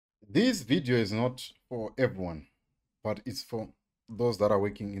This video is not for everyone, but it's for those that are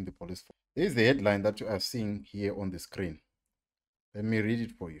working in the police force. This is the headline that you are seeing here on the screen. Let me read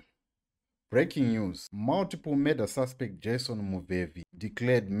it for you. Breaking news. Multiple murder suspect Jason Muvhevi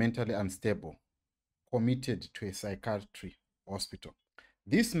declared mentally unstable, committed to a psychiatry hospital.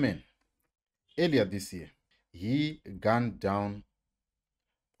 This man, earlier this year, he gunned down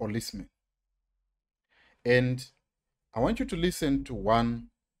policemen. And I want you to listen to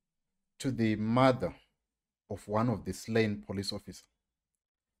the mother of one of the slain police officers,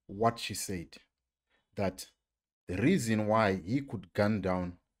 what she said, that the reason why he could gun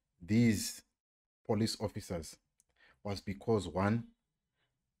down these police officers was because, one,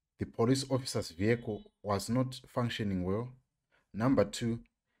 the police officer's vehicle was not functioning well. Number two,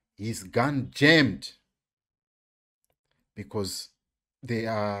 his gun jammed because they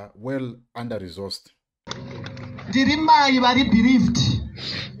are well under-resourced. Ndiri mai vari bereaved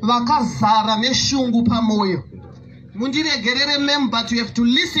vakazara neshungu pamoyo. Mundiregerere member, but you have to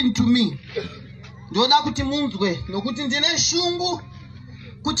listen to me. Ndoda kuti munzwe nokuti ndine shungu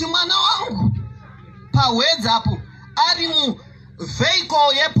kuti mwana wangu pawedzapo ari mu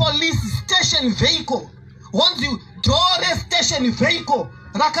vehicle ye police station vehicle, onzi door station vehicle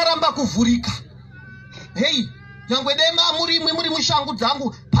rakaramba kuvhurika. Hey, nyangwe dema muri mushangu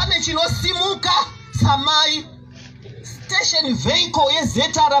dzangu pane chinosimuka samai. Station vehicle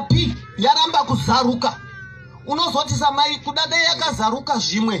yeZRP yaramba kuzaruka. Unozoti samai kudade yakazaruka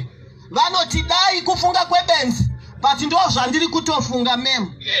zvimwe. Vanoti dai kufunga kwebenzi, but ndo zvandiri kutofunga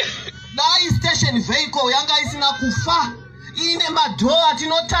mem. Dai station vehicle yanga isina kufa, ine madhoo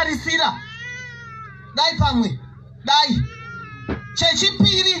atinotarisira. Dai pamwe, dai.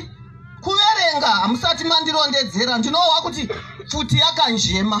 Chechipiri, kuverenga hamusati mandirondedzera, ndinowa kuti pfuti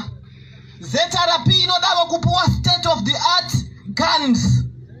yakanjema. ZRP inodavo kupuwa state of the art guns.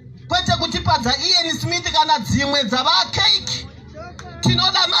 Kwete kutipadza Ian Smith kana dzimwe dzavakeke.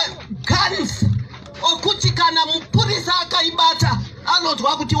 Tinoda guns okuti kana mupurisa akaibata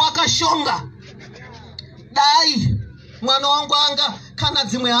anodwa kuti wakashonga. Dai mwana wangu anga kana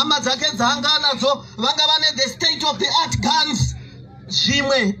dzimwe hama dzake dzanga nadzo vanga vane the state of the art guns.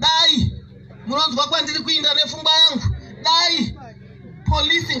 Zvimwe dai munonzwa kwandiri kuinda nepfungwa yangu. Dai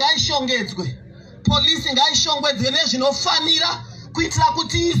polisi ngaishongedzwe. Polisi ngaishongedzwe nezvinofanira kuitira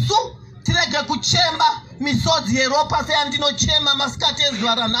kuti isu tirege kuchema misodzi yeropa seyandinochema masikati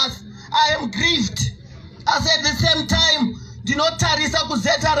ezuva ranhasi. I am grieved. As at the same time ndinotarisa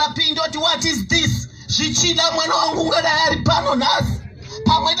kuZRP ndoti what is this? Zvichida mwana wangu ngadai ari pano nhasi.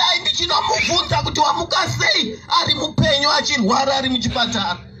 Pamwe dai ndichinomubvunza kuti wamuka sei ari mupenyu achirwara ari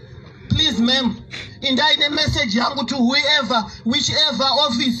muchipatara. Please ma'am, indaine message yangu to whoever, whichever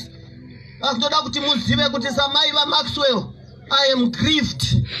office. Akutoda kuti muzive kuti samai vaMaxwell, I am grieved.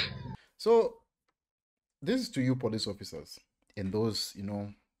 So this is to you police officers and those,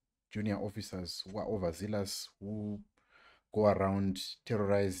 junior officers who are overzealous, who go around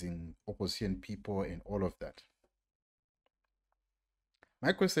terrorizing opposition people and all of that.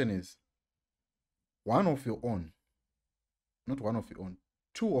 My question is, one of your own, not one of your own,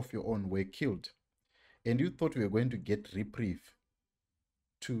 two of your own were killed, and you thought we were going to get reprieve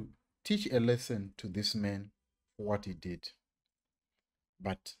to teach a lesson to this man for what he did.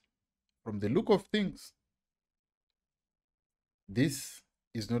 But from the look of things, this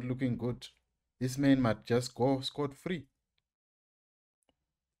is not looking good. This man might just go scot-free.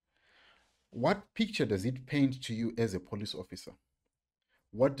 What picture does it paint to you as a police officer?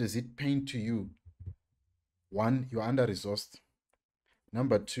 What does it paint to you? One, you are under-resourced.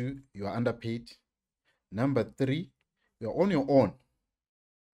 Number two, you are underpaid. Number three, you are on your own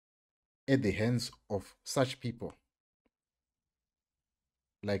at the hands of such people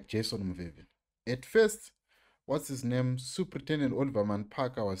like Jason Muvhevi. At first, what's his name? Superintendent Oliver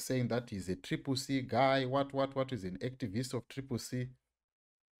Parker was saying that he's a Triple C guy. What is an activist of Triple C?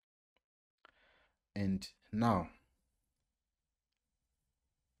 And now,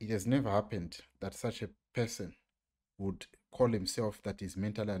 it has never happened that such a person would call himself that is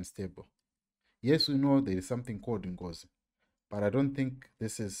mentally unstable. Yes, we know there is something called Ngozi, but I don't think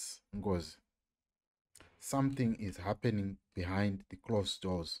this is Ngozi. Something is happening behind the closed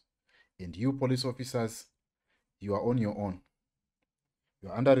doors. And you police officers, you are on your own. You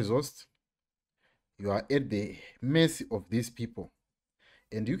are under-resourced. You are at the mercy of these people.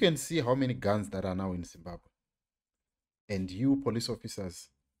 And you can see how many guns that are now in Zimbabwe. And you police officers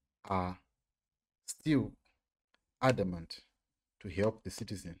are still adamant to help the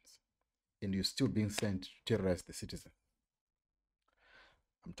citizens. And you're still being sent to terrorize the citizens.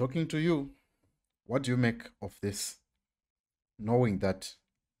 I'm talking to you. What do you make of this? Knowing that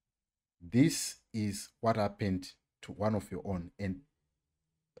This is what happened to one of your own. And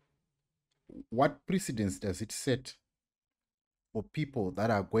what precedence does it set for people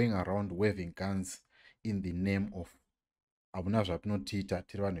that are going around waving guns in the name of hamuna zvapinotiita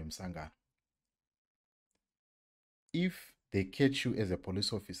tiri vanhu vemusangano? If they catch you as a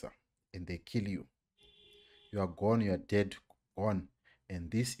police officer and they kill you, you are gone, you are dead, gone. And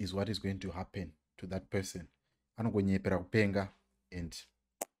this is what is going to happen to that person. Anogonyepera kupenga and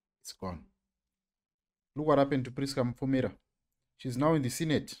it's gone. Look what happened to Priska Mufomera. She's now in the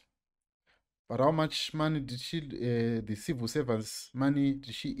Senate. But how much money did she, the civil servants' money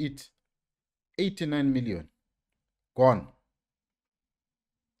did she eat? 89 million. Gone.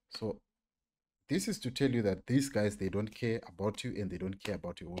 So this is to tell you that these guys, they don't care about you and they don't care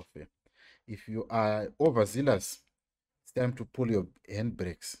about your welfare. If you are overzealous, it's time to pull your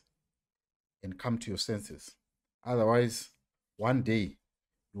handbrakes and come to your senses. Otherwise, one day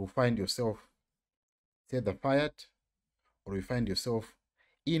you will find yourself either fired or you find yourself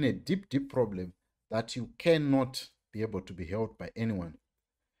in a deep, deep problem that you cannot be able to be helped by anyone.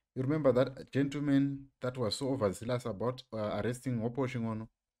 You remember that gentleman that was so overzealous about arresting Opo Shingono?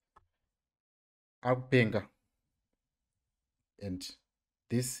 Akupenga. And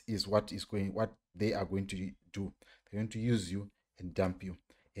this is what they are going to do. They're going to use you and dump you,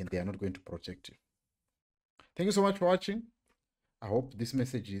 and they are not going to protect you. Thank you so much for watching. I hope this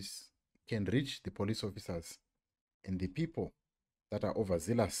message can reach the police officers and the people that are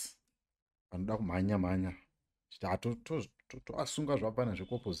overzealous. Vanoda kumhanya toasunga zvapana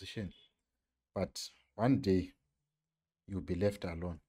zvekuopposition, but one day you'll be left alone.